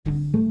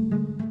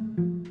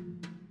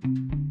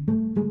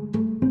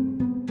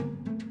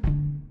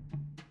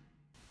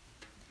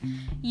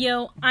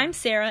Yo, I'm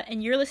Sarah,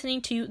 and you're listening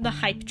to The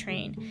Hype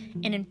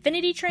Train, an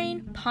Infinity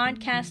Train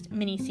podcast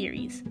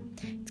miniseries.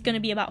 It's going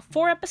to be about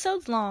 4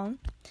 episodes long,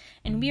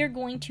 and we are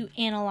going to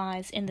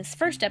analyze, in this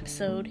first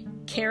episode,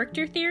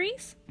 character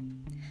theories.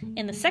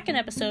 In the second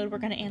episode, we're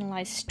going to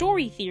analyze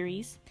story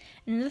theories.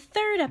 And in the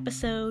third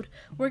episode,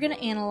 we're going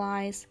to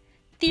analyze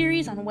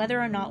theories on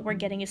whether or not we're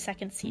getting a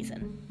second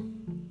season.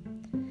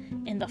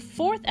 In the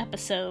fourth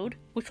episode,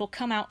 which will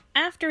come out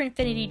after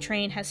Infinity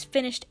Train has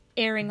finished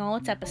airing all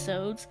its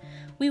episodes,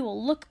 we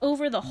will look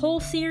over the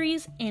whole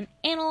series and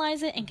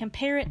analyze it and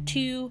compare it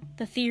to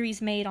the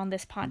theories made on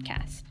this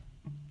podcast.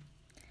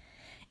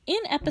 In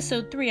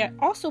episode 3, I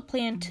also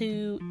plan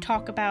to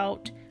talk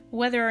about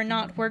whether or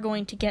not we're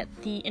going to get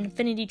the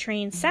Infinity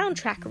Train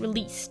soundtrack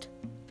released.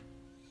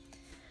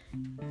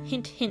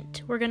 Hint,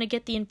 hint, we're going to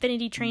get the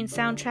Infinity Train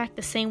soundtrack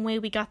the same way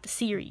we got the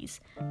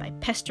series, by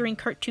pestering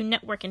Cartoon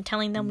Network and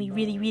telling them we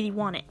really, really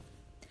want it.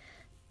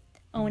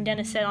 Owen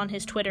Dennis said on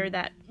his Twitter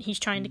that he's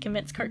trying to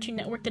convince Cartoon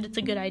Network that it's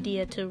a good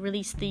idea to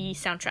release the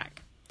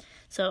soundtrack.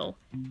 So,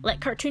 let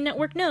Cartoon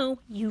Network know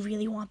you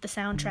really want the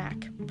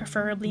soundtrack,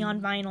 preferably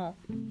on vinyl.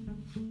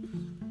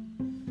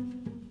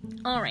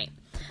 Alright,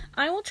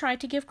 I will try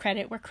to give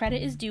credit where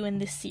credit is due in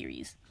this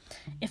series.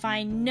 If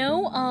I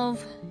know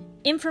of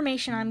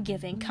information I'm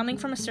giving coming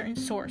from a certain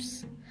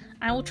source,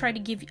 I will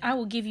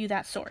give you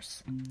that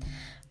source.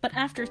 But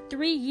after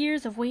 3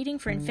 years of waiting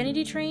for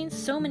Infinity Train,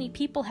 so many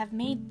people have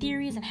made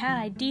theories and had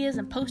ideas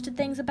and posted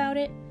things about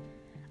it,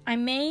 I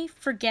may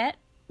forget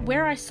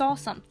where I saw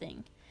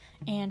something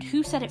and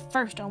who said it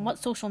first on what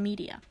social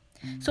media.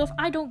 So if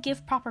I don't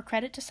give proper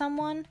credit to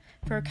someone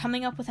for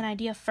coming up with an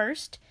idea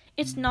first,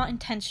 it's not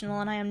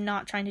intentional and I am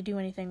not trying to do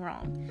anything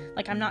wrong.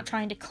 Like, I'm not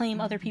trying to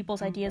claim other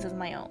people's ideas as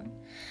my own.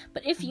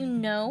 But if you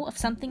know of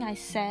something I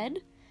said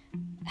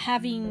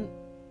having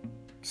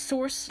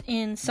source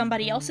in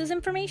somebody else's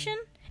information,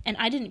 and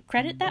I didn't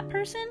credit that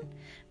person,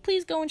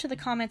 please go into the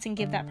comments and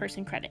give that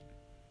person credit.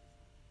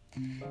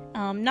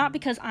 Not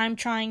because I'm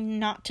trying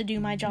not to do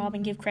my job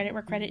and give credit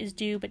where credit is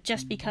due, but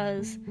just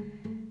because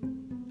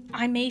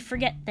I may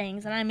forget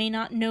things and I may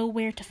not know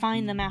where to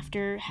find them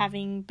after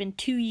having been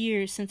 2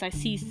 years since I've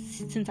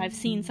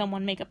seen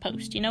someone make a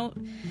post, you know?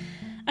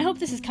 I hope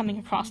this is coming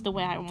across the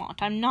way I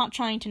want. I'm not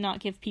trying to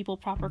not give people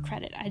proper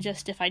credit.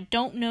 If I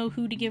don't know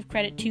who to give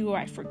credit to or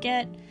I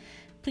forget,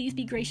 please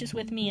be gracious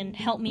with me and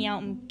help me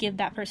out and give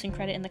that person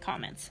credit in the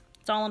comments.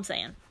 That's all I'm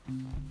saying.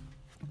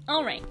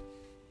 Alright.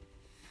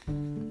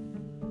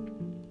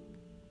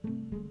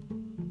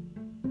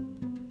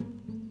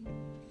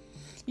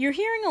 You're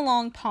hearing a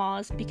long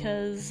pause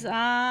because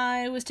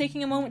I was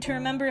taking a moment to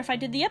remember if I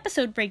did the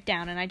episode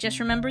breakdown, and I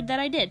just remembered that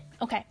I did.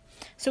 Okay,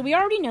 so we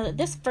already know that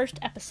this first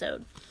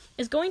episode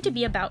is going to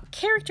be about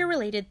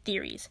character-related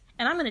theories,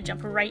 and I'm going to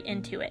jump right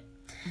into it.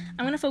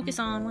 I'm going to focus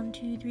on I'm going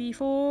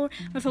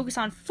to focus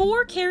on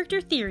 4 character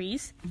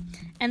theories,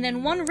 and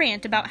then 1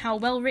 rant about how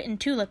well-written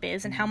Tulip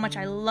is and how much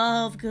I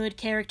love good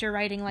character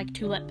writing like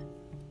Tulip.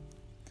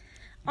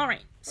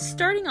 Alright,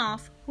 starting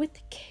off with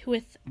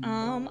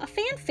a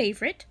fan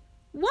favorite,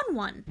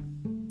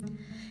 1-1,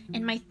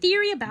 and my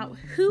theory about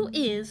who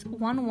is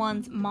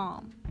 1-1's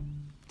mom.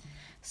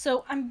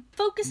 So I'm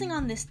focusing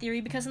on this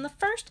theory because in the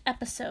first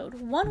episode,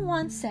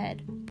 1-1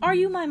 said, "Are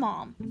you my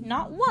mom?"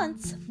 Not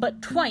once,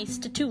 but twice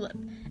to Tulip.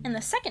 And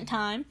the second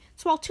time,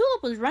 it's while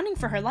Tulip was running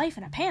for her life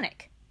in a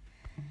panic.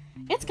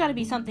 It's gotta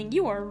be something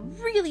you are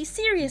really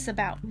serious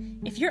about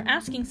if you're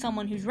asking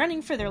someone who's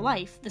running for their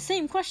life the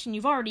same question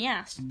you've already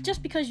asked,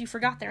 just because you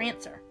forgot their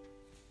answer.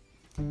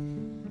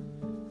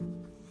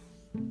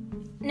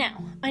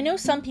 Now, I know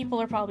some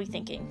people are probably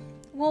thinking,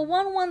 well,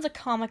 1-1's a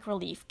comic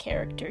relief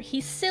character.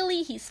 He's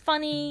silly, he's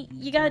funny,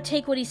 you gotta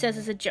take what he says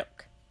as a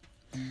joke.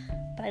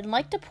 But I'd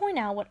like to point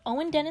out what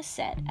Owen Dennis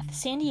said at the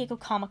San Diego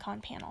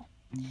Comic-Con panel.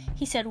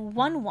 He said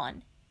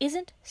 1-1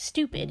 isn't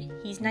stupid,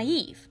 he's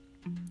naive.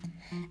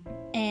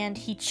 And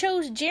he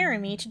chose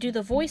Jeremy to do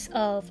the voice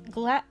of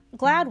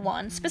Glad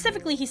One.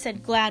 Specifically, he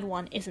said Glad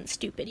One isn't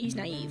stupid, he's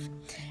naive.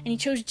 And he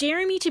chose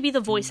Jeremy to be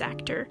the voice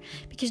actor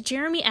because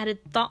Jeremy added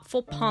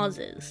thoughtful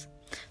pauses.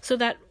 So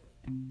that,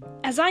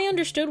 as I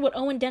understood what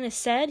Owen Dennis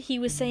said, he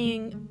was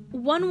saying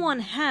 1-1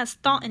 has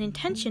thought and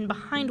intention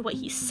behind what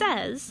he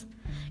says.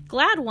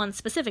 Glad One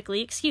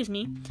specifically,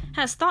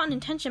 has thought and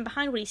intention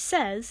behind what he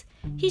says.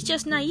 He's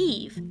just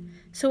naive,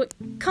 so it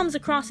comes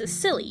across as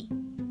silly.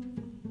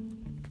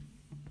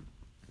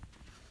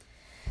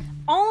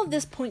 All of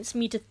this points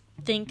me to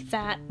think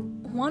that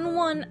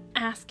 1-1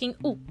 asking...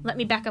 let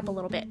me back up a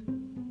little bit.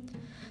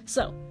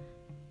 So,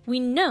 we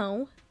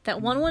know that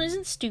 1-1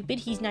 isn't stupid,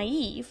 he's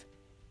naive,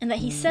 and that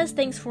he says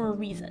things for a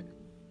reason.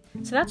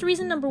 So that's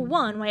reason number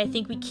 1 why I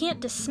think we can't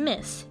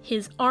dismiss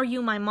his "Are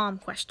you my mom?"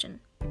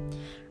 question.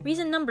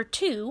 Reason number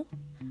 2,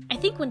 I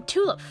think when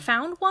Tulip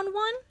found 1-1,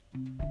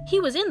 he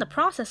was in the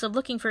process of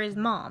looking for his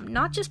mom,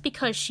 not just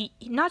because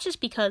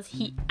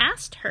he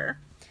asked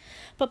her,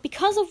 but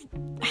because of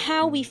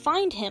how we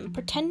find him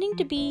pretending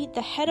to be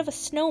the head of a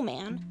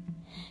snowman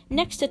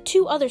next to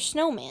 2 other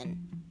snowmen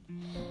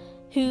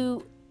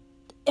who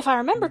if I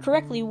remember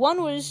correctly,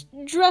 one was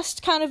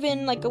dressed kind of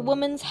in like a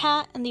woman's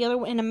hat and the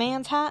other in a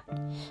man's hat.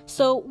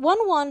 So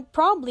one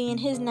probably in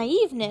his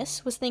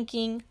naiveness was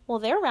thinking, well,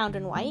 they're round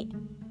and white.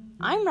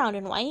 I'm round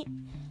and white.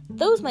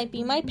 Those might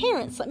be my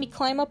parents. Let me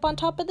climb up on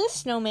top of this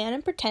snowman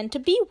and pretend to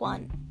be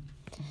one.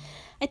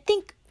 I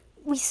think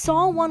we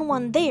saw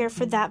one there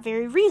for that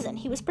very reason.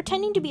 He was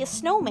pretending to be a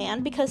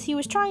snowman because he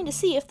was trying to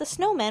see if the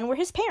snowmen were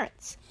his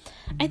parents.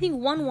 I think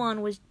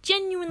one was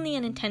genuinely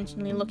and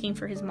intentionally looking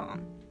for his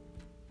mom.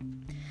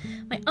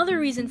 My other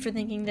reason for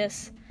thinking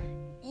this,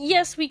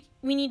 yes, we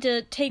need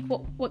to take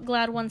what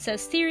Glad One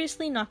says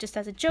seriously, not just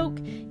as a joke.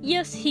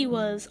 Yes, he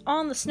was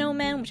on the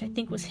snowman, which I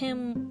think was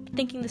him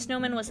thinking the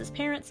snowman was his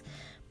parents,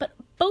 but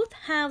both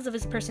halves of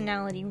his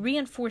personality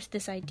reinforce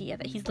this idea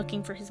that he's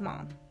looking for his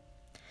mom.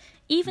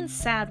 Even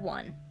Sad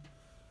One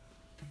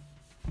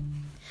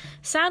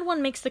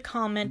makes the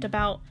comment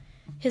about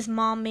his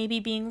mom maybe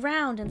being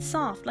round and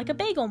soft, like a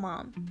bagel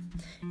mom.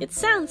 It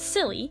sounds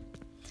silly,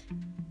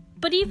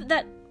 but even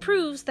that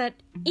proves that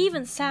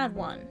even Sad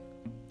One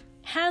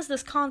has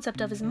this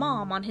concept of his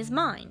mom on his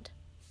mind.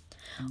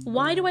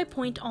 Why do I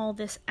point all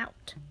this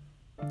out?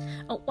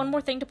 Oh, one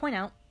more thing to point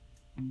out.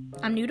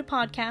 I'm new to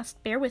podcast,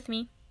 bear with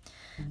me.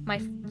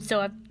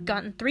 So I've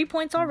gotten 3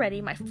 points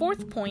already. My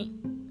 4th point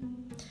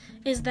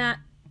is that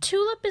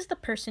Tulip is the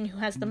person who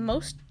has the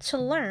most to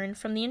learn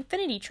from the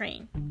Infinity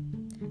Train.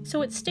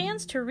 So it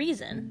stands to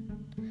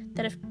reason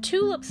that if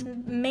Tulip's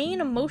main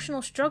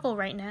emotional struggle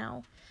right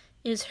now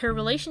is her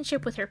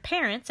relationship with her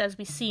parents, as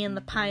we see in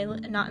the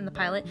pilot,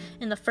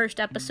 in the first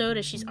episode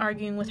as she's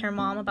arguing with her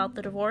mom about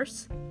the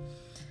divorce.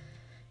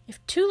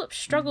 If Tulip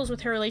struggles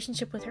with her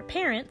relationship with her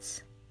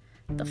parents,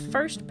 the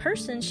first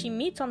person she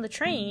meets on the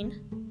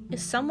train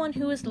is someone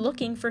who is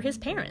looking for his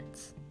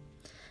parents.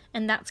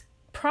 And that's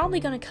probably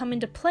going to come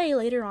into play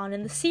later on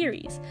in the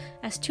series,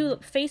 as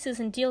Tulip faces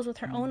and deals with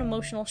her own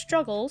emotional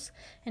struggles,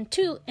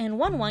 and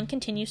One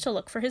continues to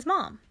look for his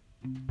mom.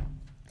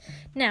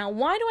 Now,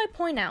 why do I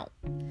point out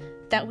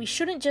that we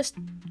shouldn't just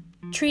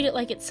treat it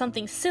like it's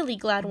something silly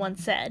Glad One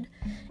said,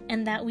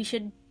 and that we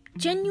should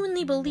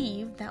genuinely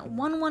believe that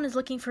One is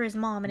looking for his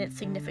mom and it's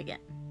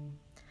significant?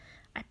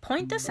 I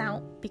point this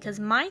out because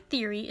my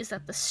theory is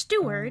that the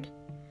steward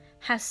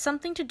has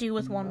something to do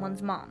with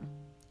One's mom.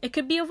 It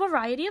could be a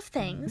variety of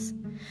things,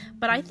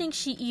 but I think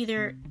she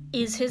either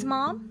is his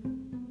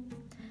mom,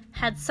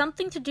 had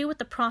something to do with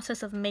the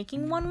process of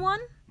making One,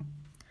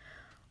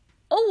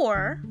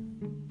 or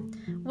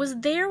was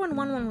there when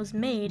One was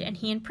made and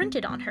he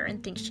imprinted on her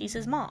and thinks she's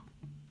his mom.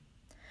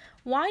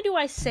 Why do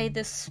I say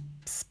this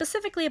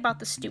specifically about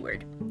the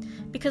steward?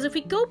 Because if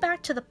we go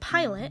back to the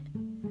pilot,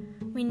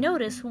 we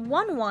notice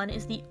One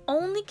is the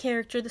only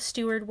character the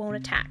steward won't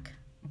attack.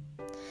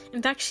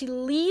 In fact, she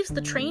leaves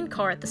the train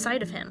car at the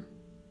sight of him.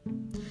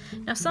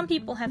 Now, some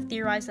people have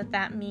theorized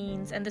that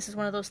means, and this is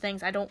one of those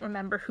things, I don't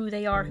remember who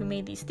they are who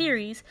made these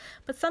theories,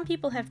 but some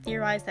people have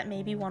theorized that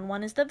maybe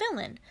One is the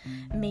villain.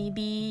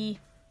 Maybe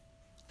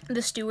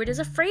the steward is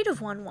afraid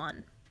of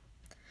One.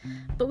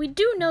 But we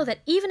do know that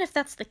even if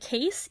that's the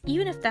case,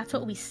 even if that's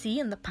what we see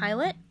in the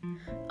pilot,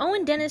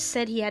 Owen Dennis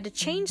said he had to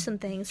change some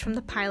things from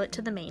the pilot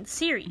to the main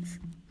series.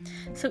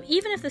 So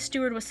even if the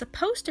steward was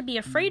supposed to be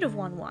afraid of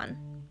One,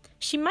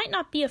 she might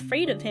not be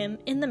afraid of him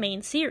in the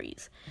main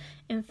series.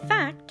 In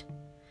fact,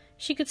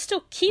 she could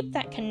still keep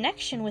that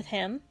connection with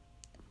him,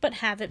 but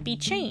have it be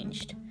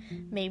changed.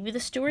 Maybe the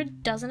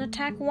steward doesn't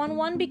attack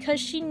One because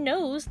she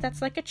knows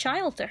that's like a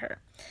child to her.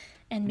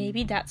 And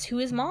maybe that's who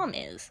his mom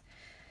is.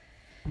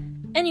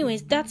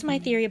 Anyways, that's my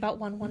theory about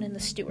One and the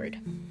steward.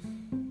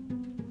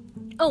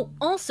 Oh,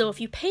 also,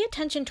 if you pay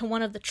attention to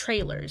one of the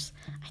trailers,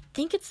 I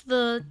think it's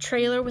the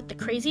trailer with the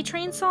Crazy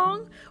Train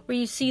song, where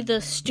you see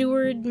the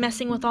steward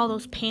messing with all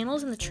those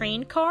panels in the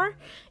train car,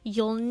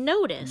 you'll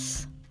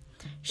notice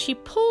she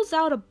pulls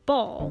out a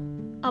ball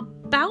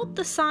about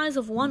the size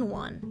of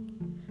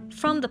One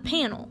from the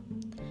panel,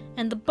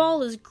 and the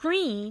ball is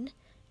green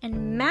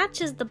and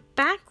matches the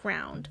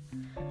background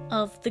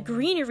of the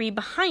greenery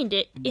behind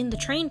it in the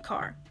train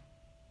car.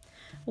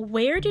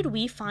 Where did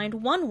we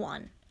find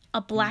One? A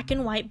black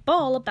and white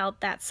ball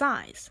about that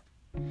size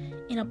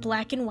in a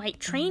black and white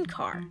train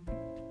car.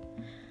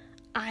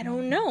 I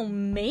don't know,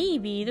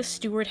 maybe the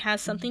steward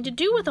has something to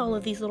do with all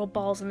of these little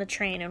balls in the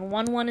train, and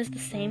One is the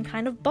same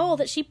kind of ball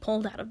that she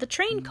pulled out of the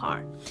train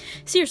car.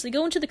 Seriously,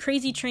 go into the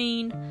Crazy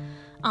Train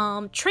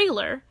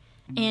trailer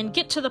and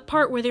get to the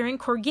part where they're in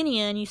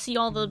Corginia and you see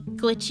all the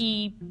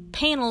glitchy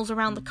panels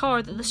around the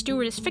car that the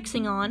steward is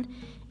fixing on,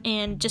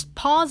 and just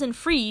pause and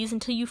freeze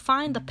until you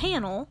find the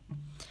panel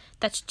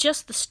that's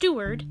just the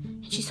steward,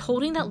 and she's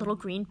holding that little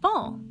green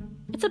ball.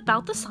 It's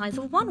about the size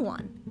of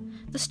One.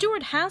 The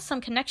steward has some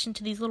connection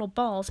to these little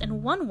balls,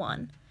 and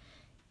One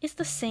is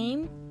the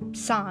same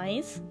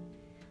size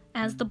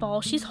as the ball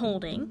she's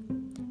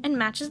holding and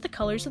matches the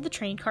colors of the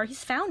train car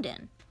he's found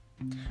in.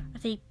 Are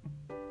they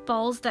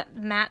balls that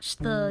match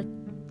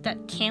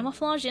that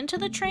camouflage into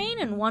the train,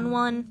 and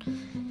One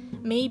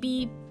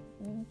maybe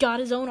got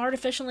his own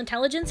artificial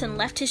intelligence and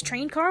left his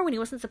train car when he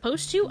wasn't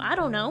supposed to? I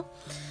don't know.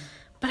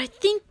 But I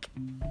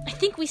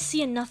think we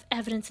see enough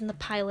evidence in the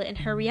pilot and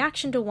her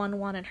reaction to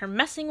 1-1 and her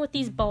messing with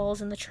these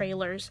balls in the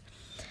trailers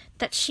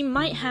that she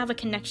might have a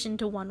connection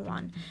to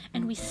 1-1.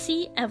 And we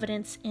see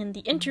evidence in the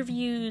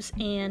interviews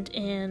and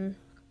in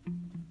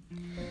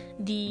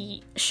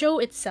the show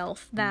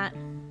itself that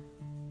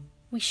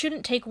we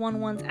shouldn't take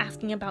 1-1's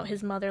asking about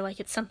his mother like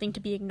it's something to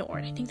be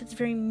ignored. I think that's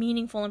very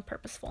meaningful and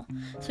purposeful.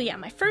 So yeah,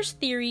 my first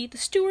theory, the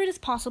steward is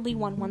possibly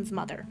 1-1's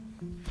mother,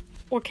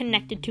 or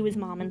connected to his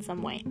mom in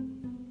some way.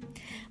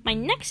 My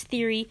next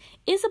theory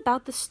is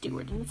about the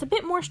steward, and it's a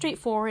bit more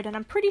straightforward, and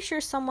I'm pretty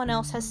sure someone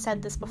else has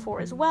said this before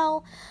as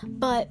well,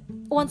 but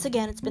once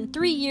again, it's been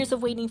 3 years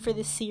of waiting for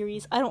this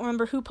series. I don't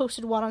remember who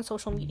posted what on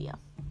social media.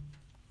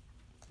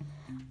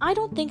 I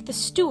don't think the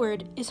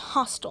steward is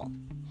hostile.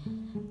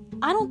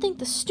 I don't think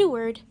the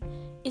steward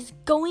is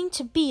going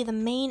to be the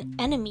main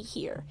enemy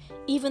here,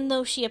 even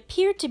though she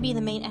appeared to be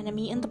the main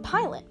enemy in the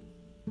pilot.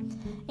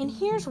 And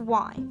here's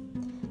why.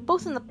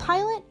 Both in the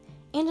pilot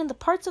and in the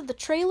parts of the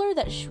trailer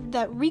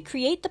that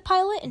recreate the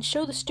pilot and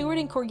show the steward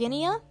in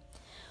Corginia,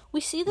 we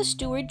see the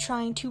steward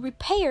trying to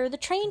repair the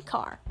train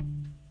car.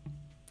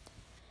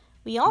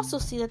 We also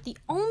see that the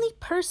only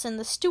person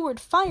the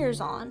steward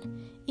fires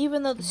on,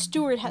 even though the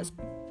steward has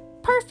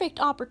perfect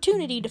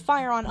opportunity to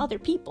fire on other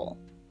people,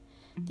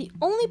 the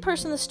only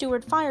person the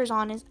steward fires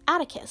on is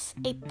Atticus,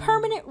 a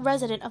permanent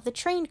resident of the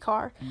train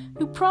car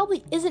who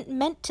probably isn't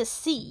meant to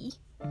see.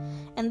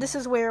 And this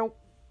is where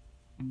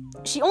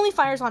she only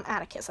fires on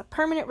Atticus, a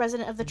permanent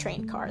resident of the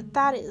train car.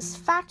 That is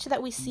fact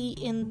that we see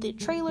in the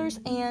trailers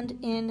and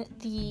in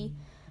the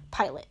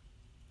pilot.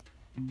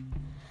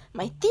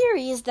 My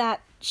theory is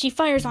that she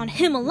fires on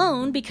him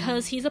alone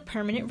because he's a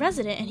permanent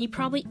resident and he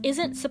probably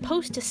isn't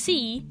supposed to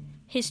see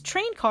his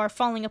train car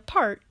falling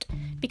apart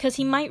because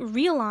he might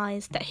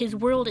realize that his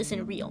world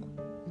isn't real.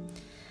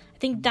 I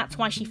think that's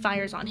why she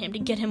fires on him, to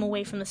get him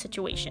away from the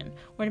situation,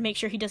 or to make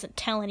sure he doesn't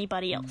tell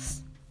anybody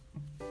else.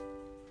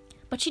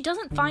 But she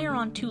doesn't fire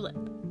on Tulip,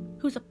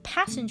 who's a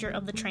passenger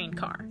of the train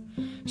car.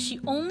 She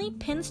only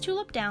pins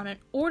Tulip down and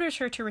orders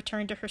her to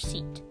return to her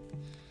seat.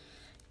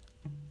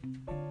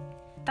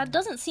 That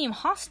doesn't seem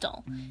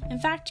hostile. In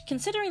fact,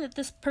 considering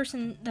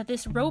that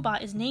this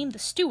robot is named the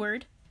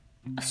steward,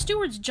 a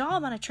steward's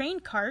job on a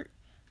train car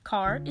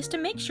is to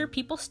make sure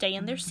people stay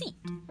in their seat.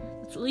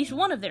 That's at least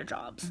one of their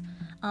jobs.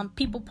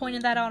 People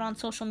pointed that out on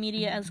social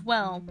media as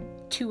well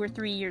 2 or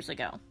 3 years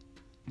ago.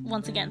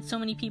 Once again, so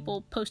many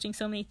people posting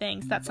so many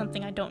things, that's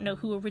something I don't know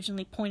who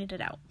originally pointed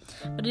it out.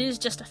 But it is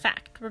just a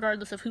fact,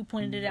 regardless of who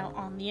pointed it out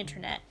on the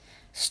internet.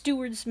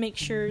 Stewards make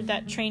sure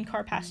that train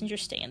car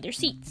passengers stay in their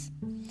seats.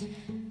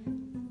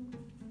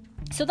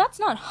 So that's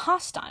not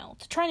hostile,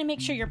 to try to make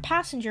sure your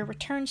passenger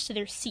returns to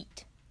their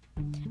seat.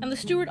 And the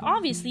steward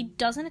obviously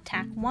doesn't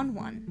attack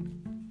 1-1.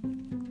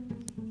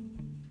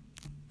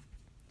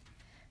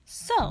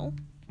 So,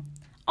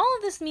 all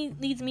of this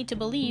leads me to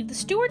believe the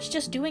steward's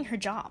just doing her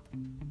job.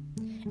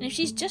 And if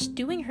she's just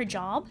doing her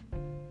job,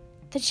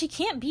 then she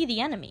can't be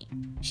the enemy.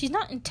 She's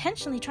not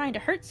intentionally trying to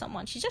hurt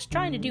someone, she's just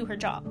trying to do her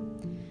job.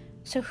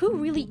 So who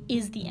really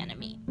is the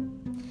enemy?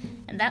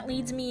 And that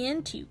leads me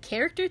into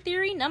character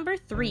theory number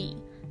 3,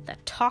 the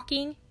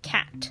talking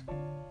cat.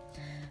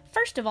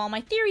 First of all,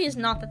 my theory is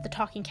not that the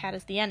talking cat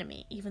is the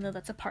enemy, even though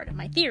that's a part of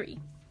my theory.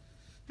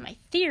 My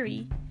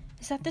theory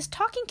is that this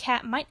talking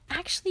cat might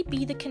actually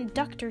be the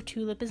conductor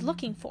Tulip is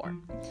looking for.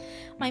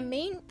 My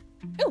main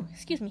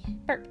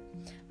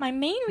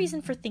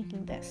reason for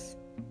thinking this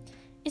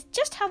is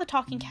just how the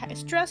talking cat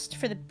is dressed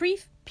for the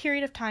brief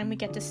period of time we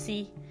get to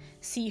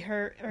see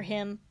her or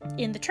him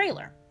in the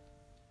trailer.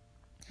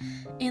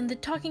 And the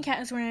talking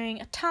cat is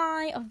wearing a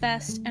tie, a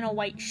vest, and a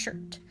white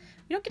shirt.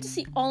 We don't get to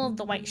see all of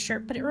the white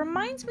shirt, but it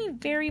reminds me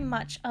very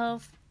much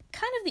of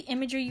kind of the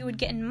imagery you would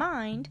get in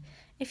mind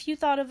if you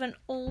thought of an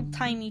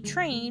old-timey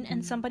train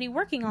and somebody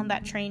working on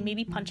that train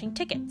maybe punching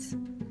tickets.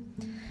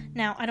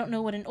 Now, I don't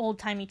know what an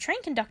old-timey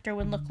train conductor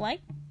would look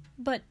like,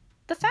 but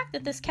the fact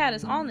that this cat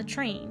is on the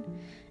train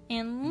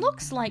and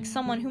looks like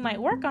someone who might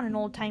work on an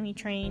old-timey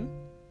train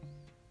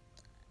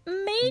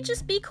may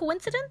just be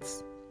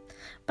coincidence,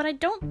 but I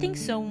don't think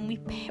so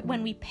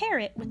when we pair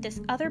it with this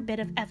other bit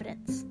of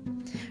evidence.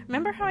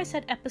 Remember how I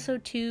said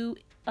episode 2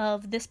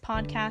 of this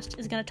podcast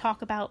is going to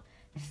talk about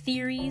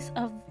theories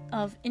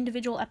of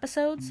individual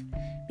episodes?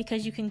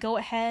 Because you can go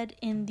ahead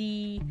in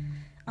the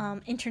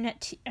in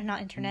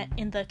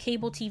the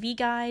cable TV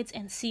guides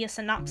and see a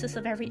synopsis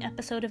of every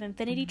episode of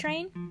Infinity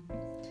Train.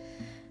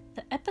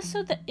 The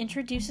episode that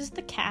introduces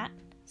the cat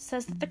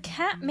says that the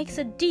cat makes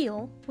a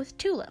deal with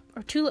Tulip,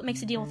 or Tulip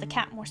makes a deal with the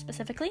cat more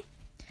specifically.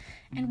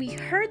 And we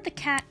heard the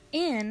cat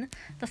in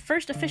the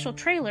first official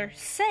trailer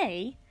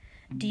say,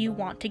 "Do you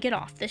want to get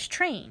off this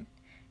train?"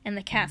 And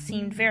the cat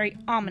seemed very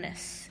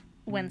ominous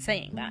when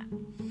saying that.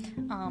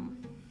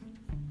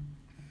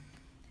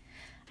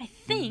 I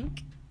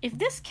think if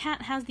this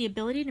cat has the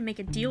ability to make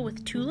a deal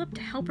with Tulip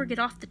to help her get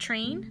off the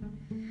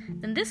train,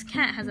 then this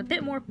cat has a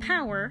bit more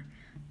power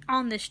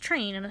on this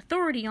train and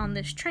authority on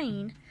this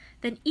train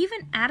than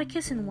even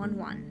Atticus in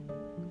 1-1.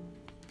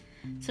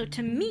 So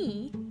to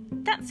me,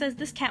 that says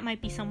this cat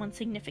might be someone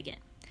significant.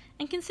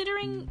 And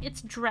considering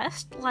it's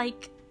dressed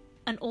like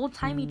an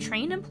old-timey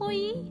train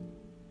employee,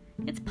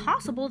 it's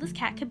possible this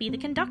cat could be the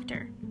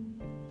conductor.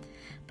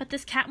 But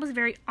this cat was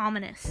very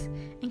ominous.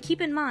 And keep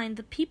in mind,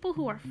 the people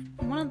who are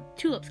one of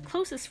Tulip's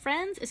closest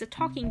friends is a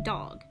talking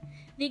dog,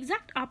 the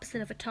exact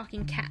opposite of a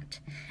talking cat.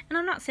 And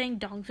I'm not saying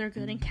dogs are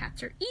good and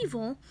cats are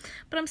evil,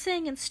 but I'm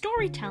saying in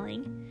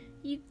storytelling,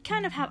 you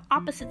kind of have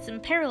opposites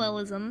and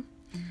parallelism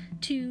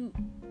to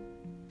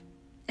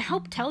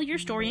help tell your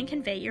story and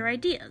convey your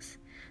ideas.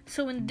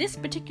 So in this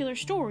particular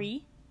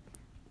story,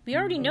 we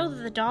already know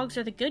that the dogs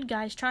are the good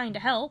guys trying to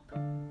help.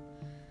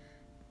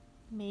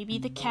 Maybe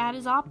the cat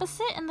is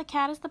opposite and the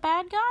cat is the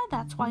bad guy?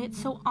 That's why it's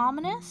so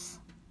ominous?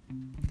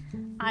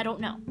 I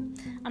don't know.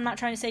 I'm not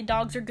trying to say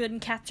dogs are good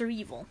and cats are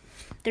evil.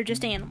 They're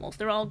just animals.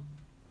 They're all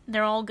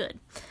good.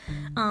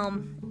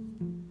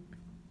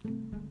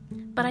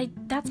 But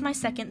that's my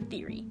second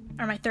theory.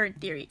 Or my third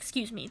theory,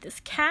 excuse me.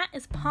 This cat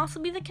is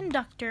possibly the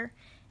conductor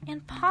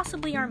and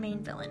possibly our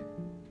main villain.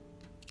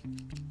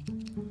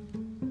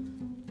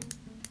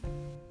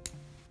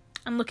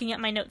 I'm looking at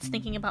my notes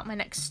thinking about my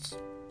next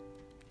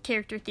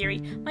character theory.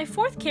 My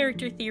fourth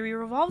character theory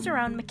revolves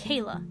around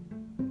Michaela,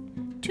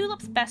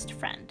 Tulip's best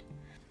friend.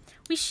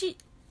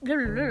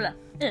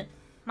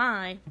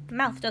 My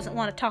mouth doesn't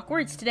want to talk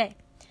words today.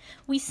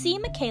 We see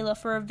Michaela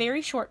for a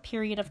very short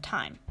period of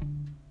time.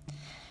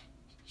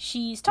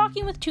 She's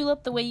talking with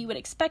Tulip the way you would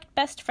expect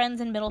best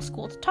friends in middle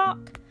school to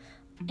talk,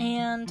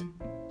 and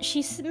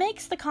she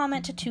makes the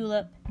comment to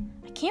Tulip,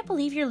 "I can't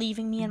believe you're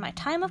leaving me in my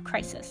time of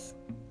crisis,"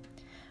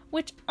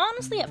 which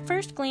honestly at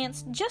first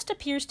glance just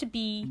appears to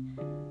be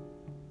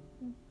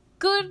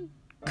good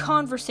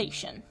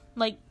conversation,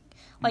 like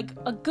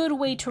a good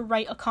way to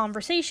write a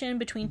conversation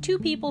between two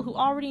people who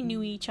already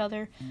knew each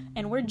other,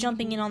 and we're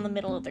jumping in on the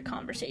middle of their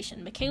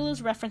conversation.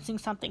 Michaela's referencing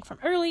something from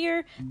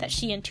earlier that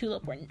she and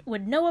Tulip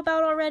would know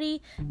about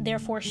already,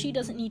 therefore she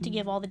doesn't need to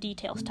give all the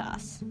details to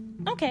us.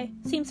 Okay,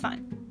 seems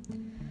fine.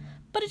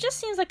 But it just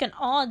seems like an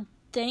odd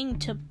thing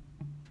to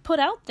put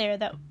out there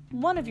that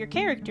one of your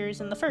characters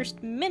in the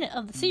first minute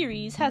of the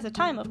series has a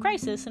time of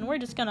crisis, and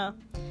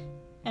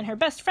and her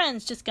best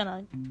friend's just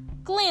gonna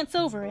glance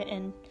over it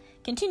and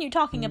continue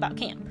talking about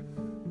camp.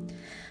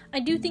 I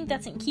do think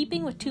that's in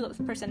keeping with Tulip's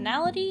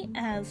personality,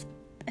 as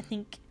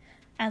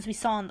we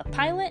saw in the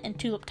pilot, and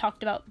Tulip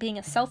talked about being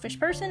a selfish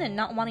person and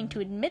not wanting to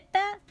admit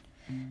that.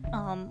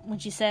 When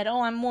she said,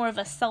 "Oh, I'm more of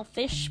a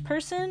selfish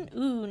person."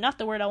 Ooh, not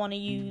the word I want to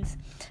use.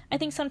 I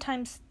think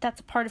sometimes that's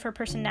a part of her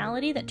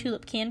personality, that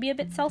Tulip can be a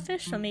bit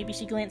selfish, so maybe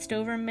she glanced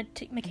over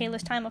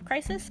Michaela's time of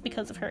crisis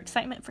because of her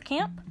excitement for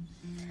camp.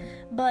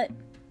 But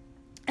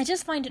I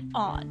just find it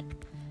odd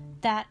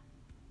that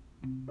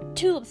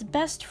Tulip's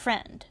best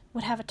friend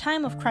would have a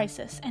time of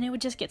crisis and it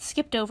would just get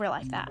skipped over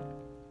like that.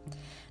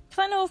 Because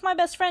I know if my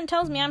best friend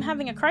tells me I'm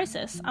having a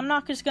crisis, I'm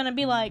not just going to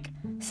be like,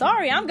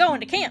 "Sorry, I'm going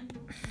to camp."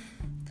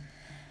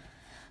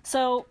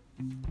 So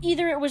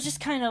either it was just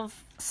kind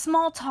of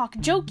small talk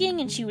joking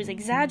and she was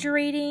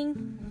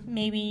exaggerating,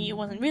 maybe it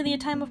wasn't really a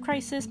time of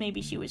crisis,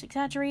 maybe she was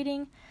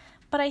exaggerating,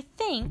 but I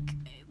think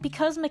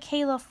because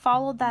Michaela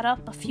followed that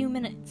up a few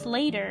minutes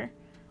later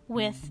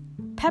with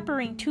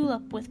peppering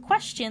Tulip with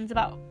questions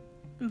about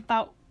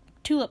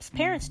Tulip's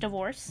parents'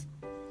 divorce,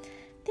 I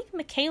think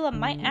Michaela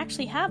might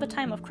actually have a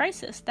time of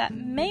crisis that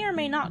may or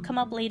may not come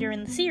up later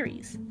in the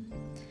series.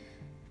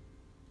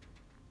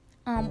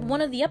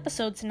 One of the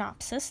episode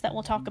synopsis that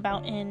we'll talk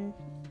about in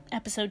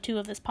episode 2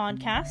 of this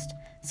podcast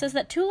says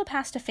that Tulip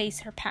has to face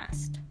her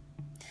past.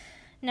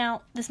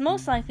 Now, this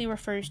most likely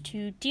refers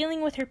to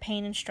dealing with her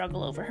pain and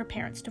struggle over her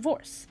parents'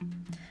 divorce,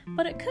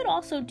 but it could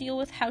also deal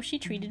with how she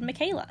treated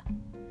Michaela,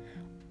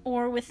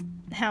 or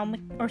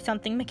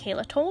something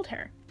Michaela told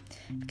her,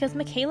 because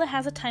Michaela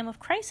has a time of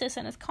crisis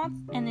and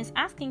is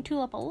asking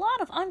Tulip a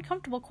lot of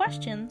uncomfortable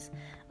questions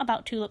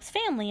about Tulip's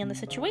family and the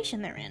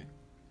situation they're in.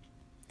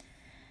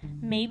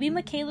 Maybe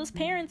Michaela's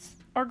parents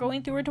are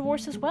going through a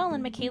divorce as well,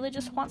 and Michaela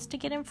just wants to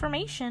get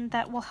information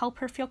that will help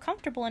her feel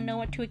comfortable and know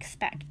what to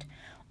expect.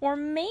 Or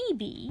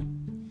maybe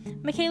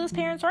Michaela's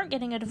parents aren't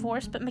getting a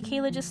divorce, but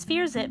Michaela just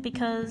fears it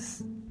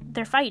because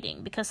they're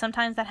fighting, because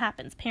sometimes that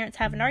happens. Parents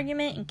have an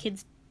argument and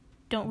kids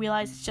don't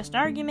realize it's just an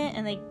argument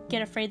and they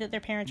get afraid that their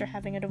parents are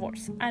having a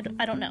divorce. I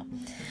don't know.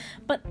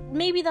 But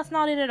maybe that's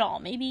not it at all.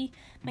 Maybe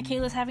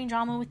Michaela's having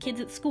drama with kids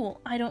at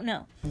school. I don't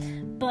know.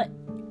 But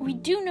we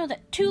do know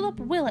that Tulip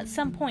will at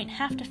some point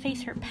have to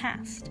face her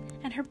past,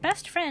 and her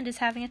best friend is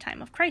having a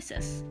time of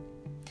crisis.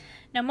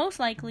 Now, most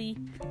likely,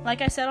 like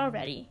I said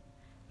already,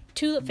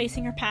 Tulip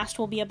facing her past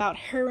will be about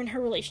her and her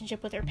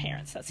relationship with her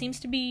parents. That seems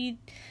to be,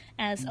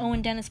 as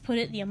Owen Dennis put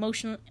it, the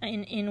emotional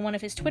in one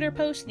of his Twitter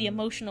posts, the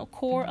emotional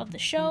core of the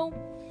show.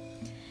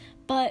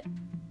 But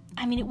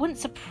I mean, it wouldn't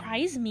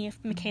surprise me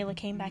if Michaela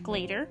came back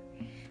later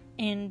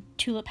and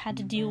Tulip had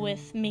to deal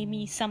with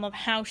maybe some of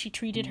how she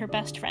treated her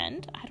best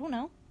friend. I don't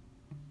know.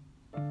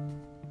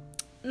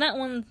 That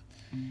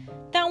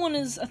one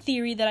is a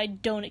theory that I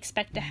don't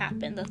expect to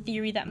happen. The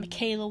theory that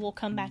Michaela will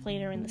come back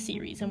later in the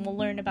series and we'll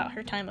learn about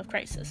her time of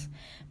crisis.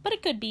 But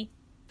it could be.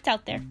 It's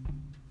out there.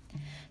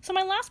 So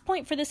my last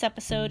point for this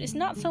episode is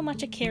not so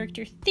much a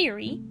character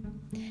theory,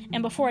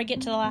 and before I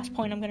get to the last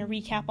point, I'm going to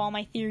recap all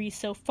my theories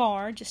so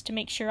far, just to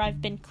make sure I've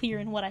been clear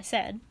in what I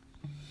said.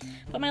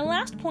 But my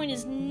last point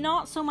is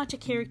not so much a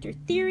character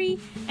theory,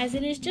 as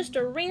it is just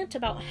a rant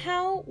about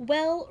how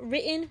well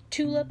written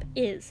Tulip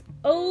is.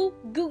 Oh,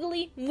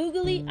 googly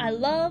moogly, I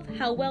love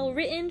how well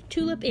written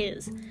Tulip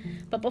is.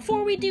 But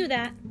before we do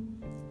that,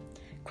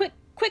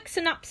 quick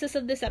synopsis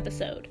of this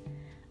episode.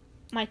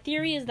 My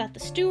theory is that the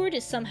steward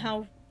is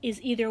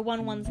either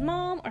 1-1's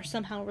mom or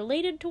somehow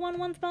related to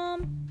 1-1's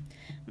mom.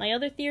 My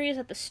other theory is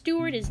that the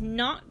steward is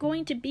not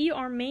going to be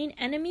our main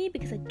enemy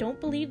because I don't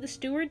believe the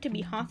steward to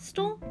be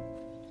hostile.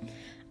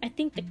 I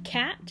think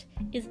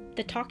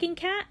the talking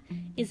cat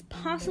is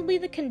possibly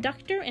the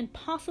conductor and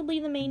possibly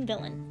the main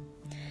villain.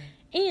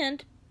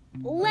 And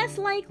less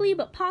likely,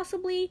 but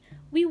possibly,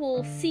 we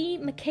will see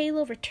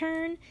Michaela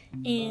return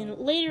in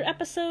later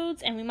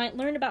episodes, and we might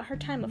learn about her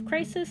time of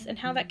crisis and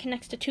how that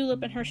connects to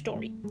Tulip and her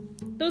story.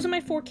 Those are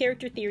my 4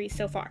 character theories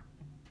so far.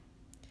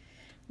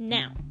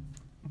 Now,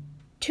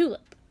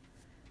 Tulip.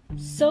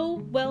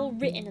 So well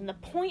written, and the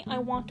point I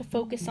want to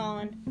focus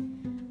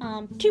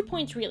on, 2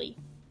 points really.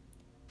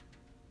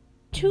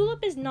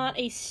 Tulip is not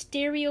a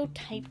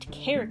stereotyped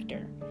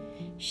character.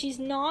 She's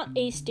not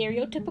a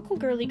stereotypical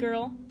girly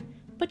girl,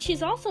 but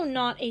she's also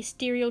not a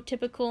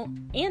stereotypical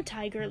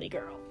anti-girly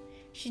girl.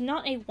 She's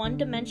not a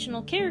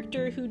one-dimensional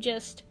character who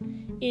just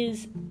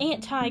is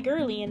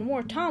anti-girly and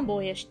more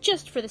tomboyish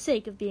just for the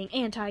sake of being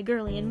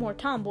anti-girly and more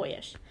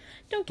tomboyish.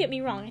 Don't get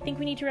me wrong, I think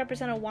we need to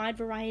represent a wide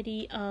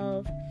variety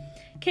of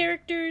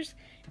characters,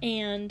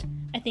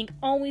 and I think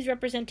always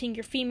representing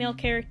your female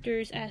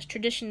characters as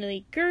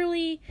traditionally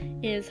girly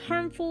is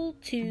harmful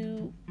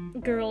to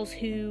girls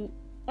who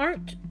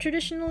aren't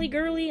traditionally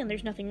girly, and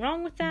there's nothing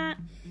wrong with that.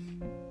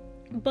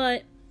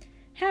 But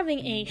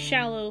having a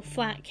shallow,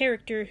 flat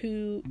character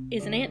who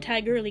is an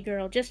anti-girly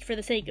girl just for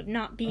the sake of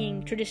not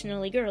being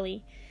traditionally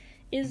girly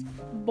is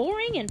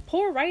boring and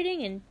poor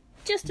writing and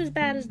just as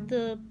bad as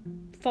the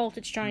fault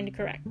it's trying to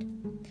correct.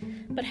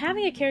 But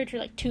having a character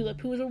like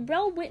Tulip, who is a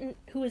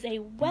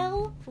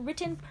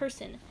well-written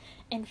person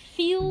and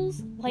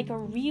feels like a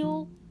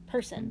real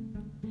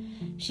person.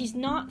 She's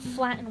not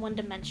flat and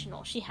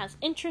one-dimensional. She has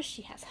interests,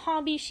 she has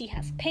hobbies, she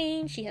has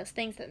pain, she has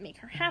things that make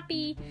her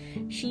happy.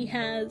 She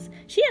has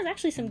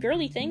actually some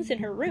girly things in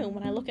her room.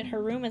 When I look at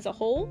her room as a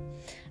whole,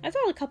 I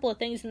saw a couple of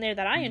things in there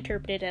that I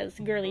interpreted as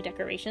girly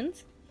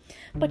decorations.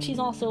 But she's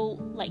also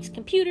likes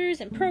computers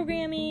and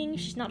programming.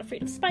 She's not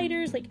afraid of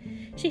spiders.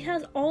 She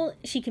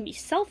can be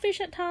selfish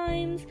at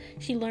times.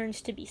 She learns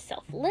to be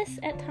selfless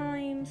at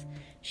times.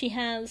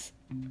 She's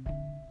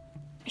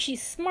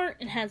smart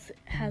and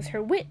has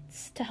her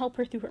wits to help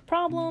her through her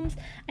problems.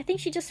 I think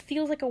she just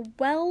feels like a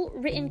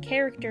well-written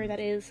character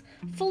that is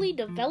fully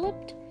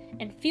developed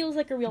and feels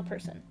like a real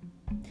person.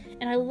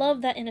 And I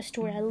love that in a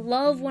story. I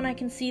love when I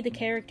can see the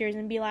characters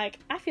and be like,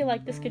 I feel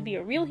like this could be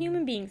a real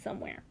human being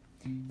somewhere.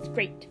 It's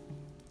great.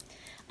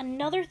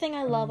 Another thing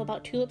I love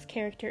about Tulip's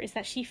character is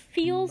that she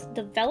feels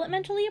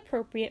developmentally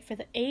appropriate for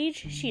the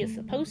age she is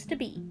supposed to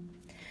be.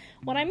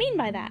 What I mean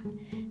by that,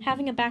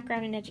 having a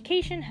background in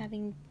education,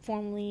 having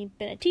formerly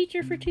been a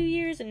teacher for 2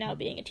 years and now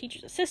being a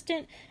teacher's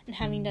assistant, and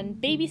having done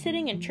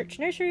babysitting and church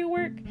nursery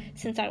work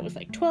since I was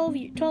like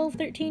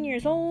 13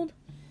 years old,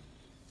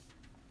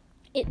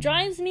 it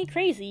drives me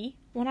crazy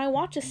when I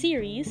watch a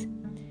series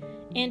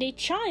and a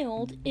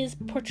child is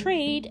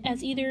portrayed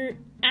as either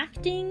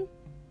acting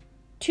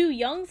too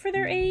young for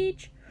their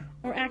age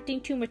or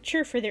acting too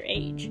mature for their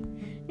age.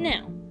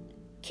 Now,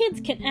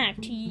 kids can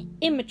act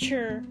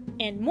immature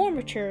and more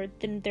mature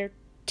than their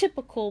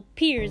typical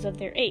peers of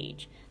their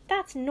age.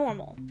 That's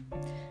normal.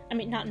 I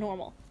mean, not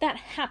normal. That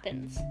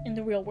happens in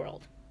the real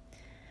world.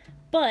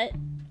 But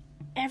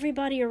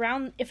everybody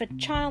around, if a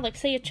child, like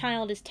say a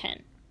child is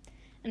 10,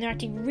 and they're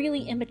acting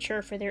really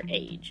immature for their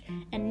age,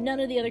 and none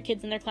of the other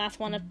kids in their class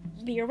want to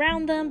be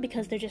around them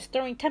because they're just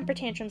throwing temper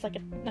tantrums like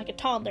a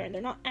toddler, and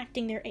they're not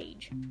acting their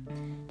age.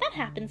 That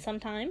happens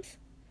sometimes,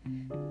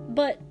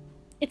 but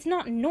it's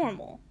not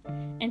normal,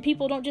 and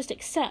people don't just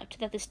accept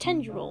that this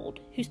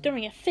 10-year-old who's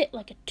throwing a fit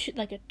like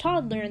a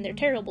toddler in their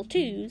terrible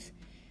twos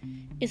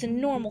is a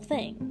normal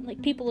thing.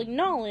 Like, people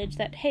acknowledge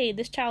that, hey,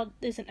 this child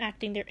isn't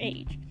acting their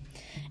age.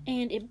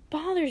 And it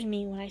bothers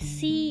me when I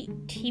see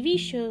TV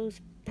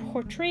shows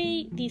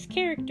portray these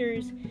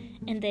characters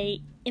and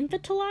they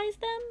infantilize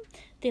them.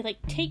 They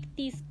take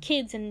these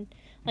kids and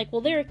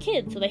they're a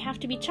kid, so they have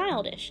to be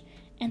childish,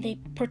 and they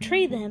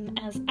portray them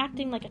as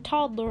acting like a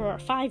toddler or a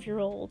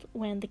 5-year-old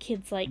when the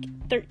kid's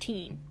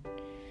 13.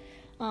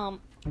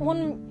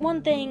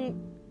 One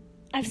thing,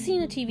 I've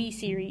seen a TV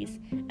series,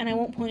 and I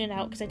won't point it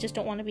out because I just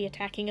don't want to be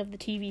attacking of the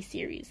TV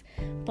series,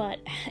 but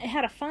it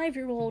had a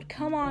 5-year-old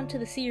come on to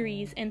the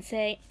series and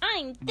say,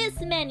 "I'm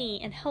this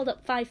many," and held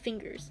up 5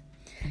 fingers.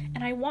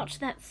 And I watched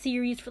that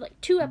series for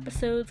 2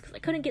 episodes because I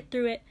couldn't get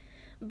through it.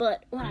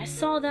 But when I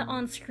saw that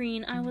on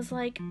screen, I was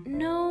like,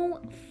 no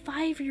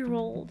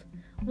 5-year-old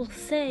will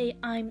say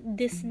I'm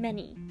this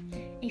many.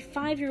 A a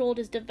 5-year-old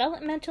is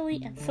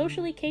developmentally and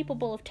socially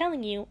capable of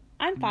telling you,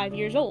 I'm 5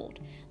 years old.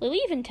 They'll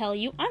even tell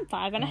you, I'm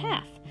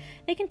 5.5.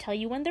 They can tell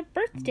you when their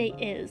birthday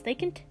is. They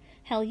can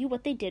tell you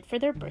what they did for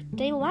their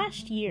birthday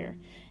last year.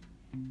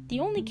 The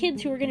only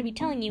kids who are going to be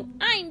telling you,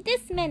 I'm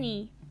this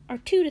many, are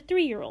 2 to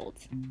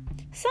 3-year-olds.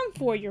 Some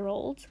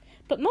 4-year-olds,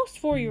 but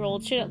most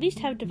 4-year-olds should at least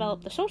have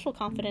developed the social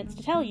confidence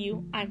to tell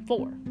you, I'm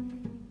 4.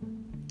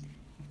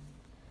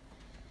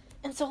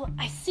 And so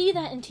I see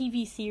that in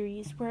TV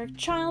series where a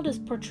child is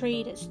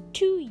portrayed as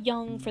too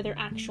young for their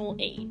actual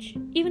age,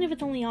 even if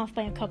it's only off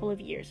by a couple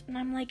of years. And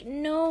I'm like,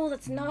 no,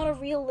 that's not a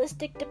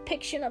realistic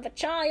depiction of a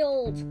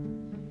child.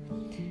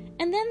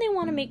 And then they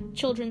want to make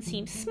children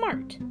seem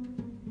smart.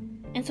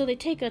 And so they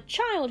take a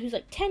child who's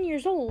like 10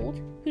 years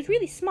old, who's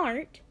really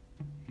smart,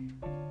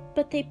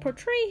 but they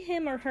portray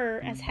him or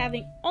her as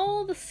having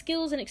all the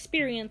skills and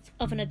experience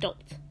of an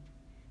adult.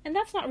 And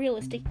that's not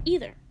realistic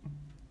either.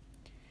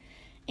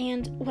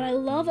 And what I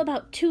love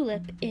about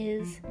Tulip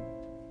is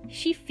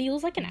she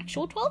feels like an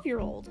actual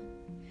 12-year-old.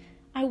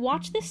 I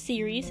watch this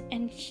series,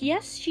 and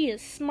yes, she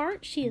is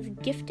smart, she is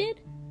gifted,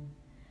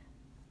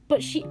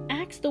 but she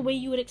acts the way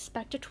you would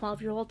expect a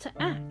 12-year-old to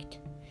act,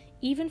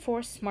 even for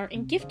a smart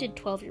and gifted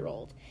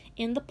 12-year-old.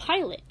 In the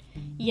pilot,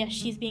 yes,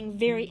 she's being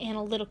very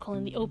analytical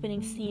in the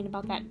opening scene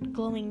about that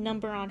glowing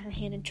number on her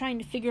hand and trying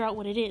to figure out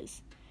what it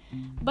is.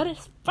 But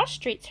it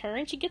frustrates her,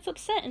 and she gets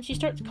upset, and she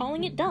starts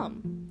calling it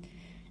dumb.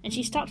 And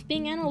she stops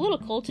being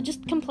analytical to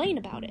just complain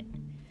about it.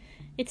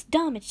 It's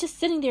dumb. It's just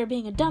sitting there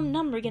being a dumb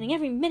number, getting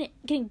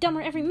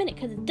dumber every minute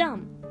because it's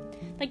dumb.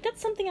 Like,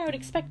 that's something I would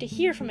expect to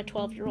hear from a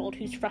 12-year-old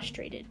who's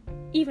frustrated,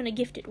 even a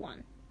gifted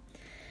one.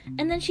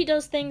 And then she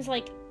does things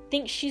like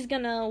thinks she's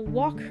gonna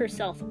walk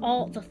herself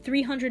all the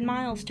 300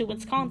 miles to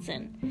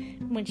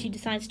Wisconsin when she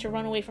decides to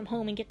run away from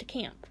home and get to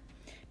camp,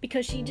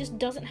 because she just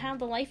doesn't have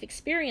the life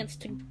experience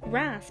to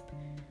grasp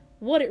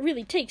what it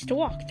really takes to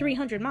walk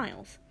 300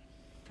 miles.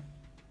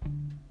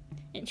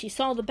 And she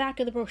saw the back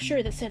of the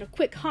brochure that said a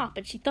quick hop,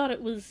 and she thought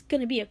it was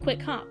going to be a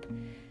quick hop,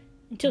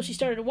 until she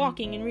started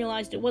walking and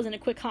realized it wasn't a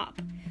quick hop.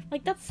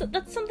 Like, that's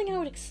something I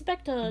would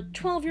expect a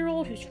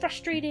 12-year-old who's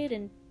frustrated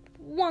and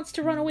wants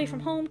to run away from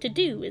home to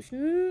do, is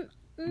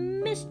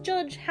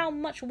misjudge how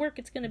much work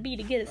it's going to be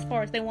to get as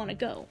far as they want to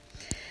go.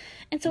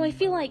 And so I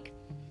feel like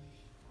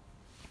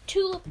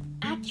Tulip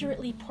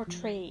accurately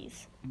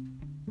portrays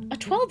a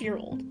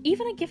 12-year-old,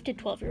 even a gifted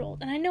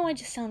 12-year-old. And I know I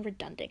just sound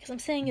redundant because I'm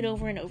saying it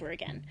over and over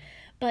again,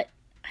 but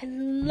I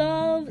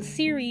love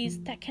series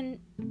that can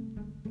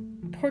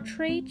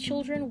portray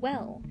children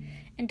well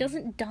and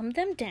doesn't dumb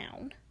them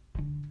down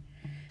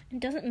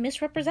and doesn't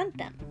misrepresent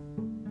them.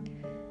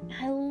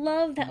 I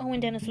love that Owen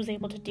Dennis was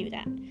able to do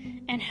that,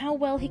 and how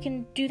well he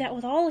can do that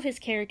with all of his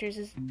characters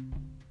is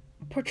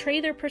portray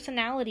their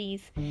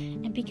personalities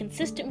and be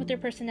consistent with their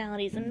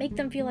personalities and make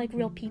them feel like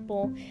real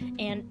people.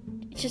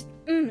 And it's just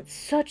it's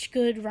such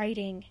good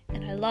writing,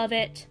 and I love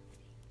it.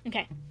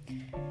 Okay,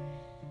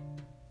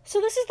 so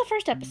this is the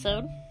first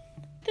episode.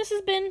 This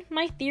has been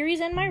my theories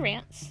and my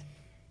rants.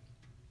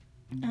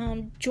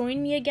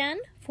 Join me again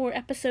for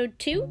episode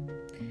 2.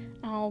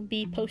 I'll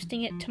be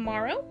posting it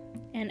tomorrow.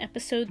 And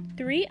episode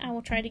 3, I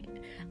will try to...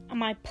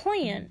 My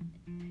plan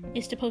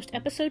is to post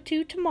episode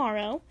 2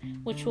 tomorrow,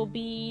 which will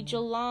be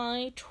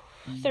July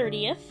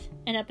 30th,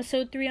 and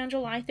episode 3 on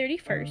July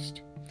 31st.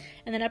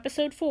 And then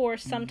episode 4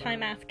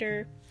 sometime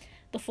after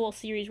the full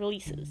series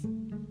releases.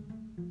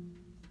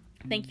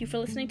 Thank you for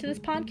listening to this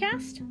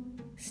podcast.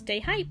 Stay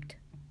hyped.